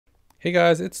Hey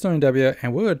guys, it's SterlingW,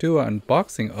 and we're going to do an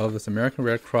unboxing of this American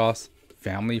Red Cross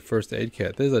Family First Aid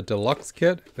Kit. This is a deluxe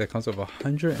kit that comes with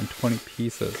 120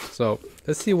 pieces. So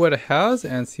let's see what it has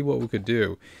and see what we could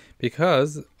do.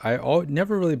 Because I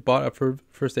never really bought a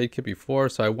first aid kit before,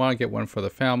 so I want to get one for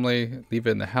the family, leave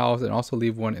it in the house, and also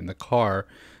leave one in the car.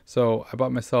 So I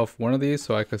bought myself one of these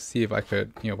so I could see if I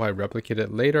could, probably replicate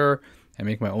it later and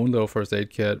make my own little first aid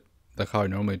kit like how I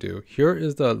normally do. Here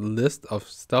is the list of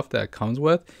stuff that it comes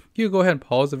with. You can go ahead and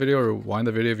pause the video or rewind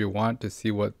the video if you want to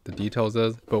see what the details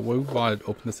is, but we want to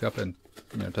open this up and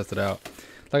test it out.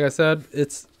 Like I said,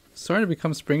 it's starting to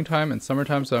become springtime and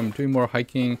summertime, so I'm doing more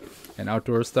hiking and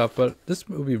outdoor stuff, but this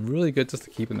would be really good just to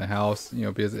keep in the house,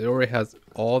 because it already has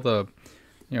all the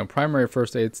primary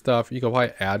first aid stuff. You can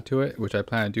probably add to it, which I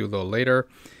plan to do a little later.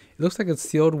 It looks like it's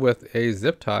sealed with a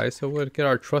zip tie, so we'll get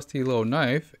our trusty little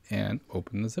knife and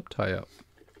open the zip tie up.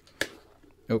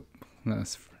 Oh,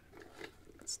 let's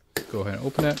go ahead and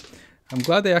open it. I'm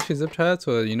glad they actually zip tie it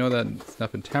so that you know that it's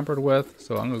not been tampered with.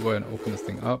 So I'm gonna go ahead and open this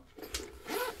thing up.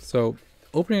 So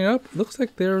opening it up, looks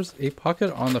like there's a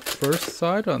pocket on the first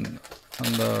side on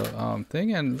the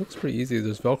thing, and it looks pretty easy.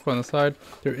 There's Velcro on the side.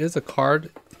 There is a card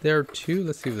there too.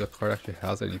 Let's see if the card actually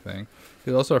has anything.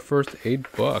 There's also a first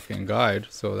aid book and guide,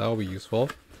 so that will be useful.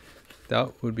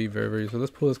 That would be very, very useful.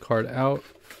 Let's pull this card out.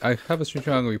 I have a screenshot.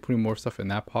 I'm going to be putting more stuff in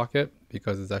that pocket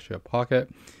because it's actually a pocket.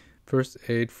 First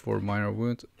aid for minor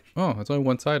wounds. Oh, it's only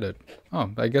one-sided. Oh,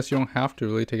 I guess you don't have to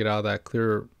really take it out of that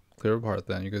clear part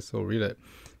then. You can still read it.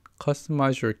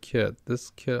 Customize your kit. This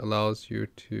kit allows you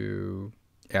to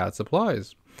add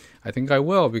supplies. I think I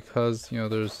will because,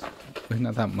 there's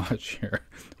not that much here.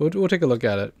 We'll take a look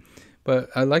at it.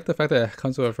 But I like the fact that it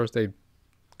comes with a first aid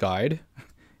guide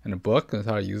and a book on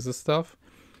how to use this stuff,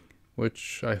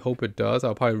 which I hope it does.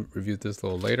 I'll probably review this a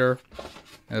little later.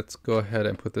 Let's go ahead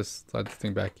and put this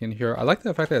thing back in here. I like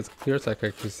the fact that it's clear so I can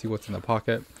actually see what's in the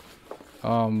pocket.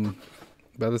 But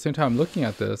at the same time, looking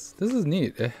at this is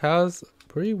neat. It has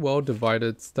pretty well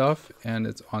divided stuff, and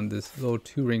it's on this little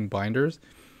 2-ring binders.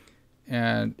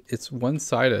 And it's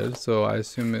one-sided, so I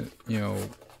assume it,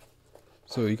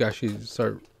 so you can actually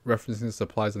start referencing the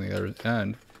supplies on the other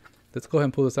end. Let's go ahead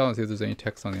and pull this out and see if there's any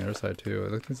text on the other side too.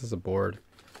 I think this is a board.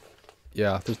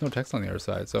 Yeah, there's no text on the other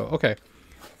side. So, okay.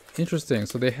 Interesting.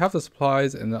 So they have the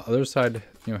supplies, and the other side,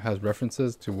 has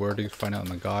references to where to find out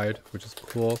in the guide, which is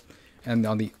cool. And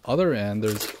on the other end,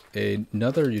 there's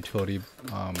another utility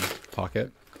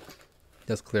pocket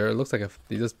that's clear. It looks like if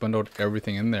they just bundled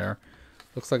everything in there.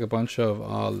 Looks like a bunch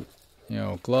of,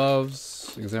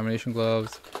 gloves, examination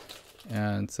gloves,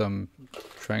 and some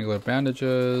triangular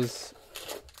bandages.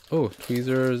 Oh,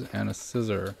 tweezers and a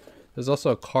scissor. There's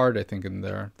also a card, I think, in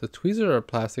there. The tweezers are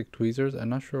plastic tweezers. I'm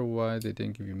not sure why they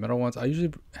didn't give you metal ones. I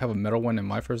usually have a metal one in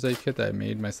my first aid kit that I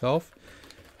made myself.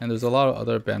 And there's a lot of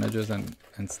other bandages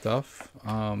and stuff.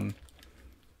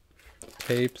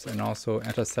 Tapes and also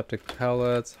antiseptic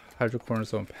pellets,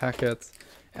 hydrocortisone packets,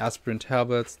 aspirin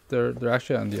tablets. They're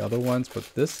actually on the other ones,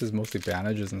 but this is mostly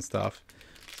bandages and stuff.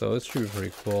 So this should be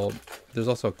pretty cool. There's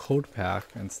also a coat pack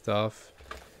and stuff.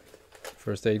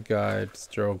 First aid guide,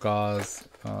 sterile gauze,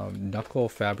 knuckle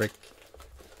fabric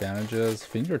bandages,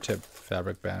 fingertip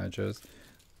fabric bandages,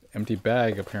 empty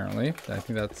bag apparently. I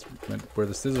think that's where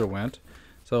the scissor went.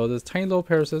 So there's a tiny little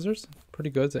pair of scissors, pretty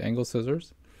good. It's an angle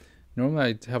scissors.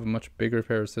 Normally I have a much bigger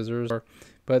pair of scissors,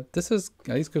 but this is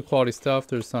at least good quality stuff.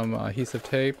 There's some adhesive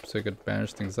tape so you could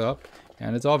bandage things up,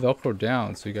 and it's all Velcro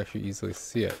down so you can actually easily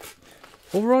see it.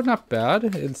 Overall, not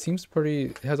bad. It seems pretty,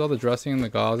 it has all the dressing and the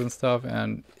gauze and stuff,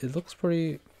 and it looks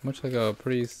pretty much like a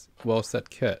pretty well set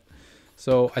kit.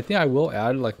 So I think I will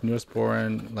add like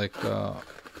Neosporin, like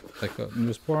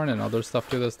Neosporin and other stuff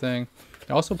to this thing.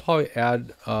 I also probably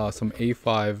add some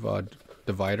A5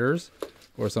 dividers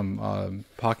or some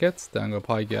pockets that I'm gonna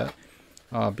probably get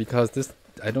because this,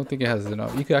 I don't think it has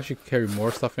enough. You could actually carry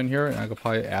more stuff in here, and I could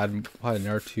probably add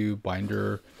another 2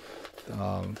 binder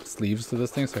sleeves to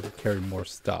this thing so I could carry more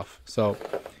stuff. So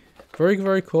very,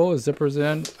 very cool. Zippers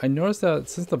in. I noticed that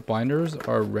since the binders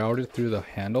are routed through the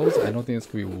handles, I don't think it's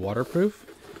gonna be waterproof,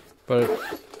 but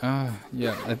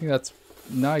yeah, I think that's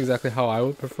not exactly how I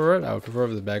would prefer it. I would prefer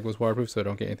if the bag was waterproof so I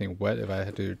don't get anything wet if I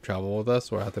had to travel with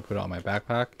this, or I have to put it on my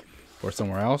backpack or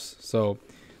somewhere else. So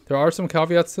there are some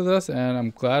caveats to this, and I'm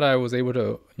glad I was able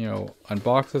to,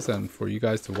 unbox this and for you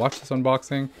guys to watch this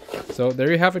unboxing. So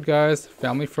there you have it, guys.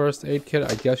 Family first aid kit.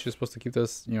 I guess you're supposed to keep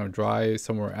this, dry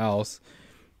somewhere else.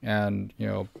 And,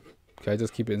 guys,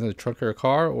 just keep it in the trunk of your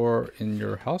car or in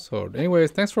your household.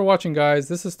 Anyways, thanks for watching, guys.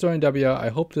 This is SterlingW. I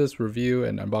hope this review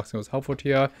and unboxing was helpful to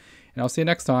you. And I'll see you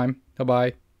next time.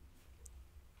 Bye-bye.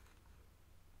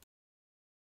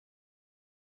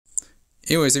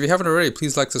 Anyways, if you haven't already,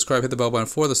 please like, subscribe, hit the bell button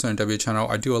for the SterlingW channel.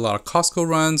 I do a lot of Costco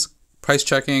runs, price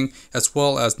checking, as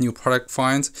well as new product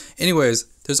finds. Anyways,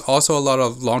 there's also a lot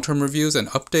of long-term reviews and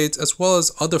updates, as well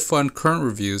as other fun current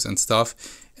reviews and stuff,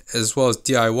 as well as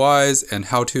DIYs and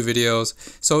how-to videos.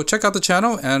 So check out the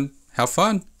channel and have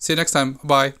fun. See you next time.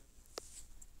 Bye.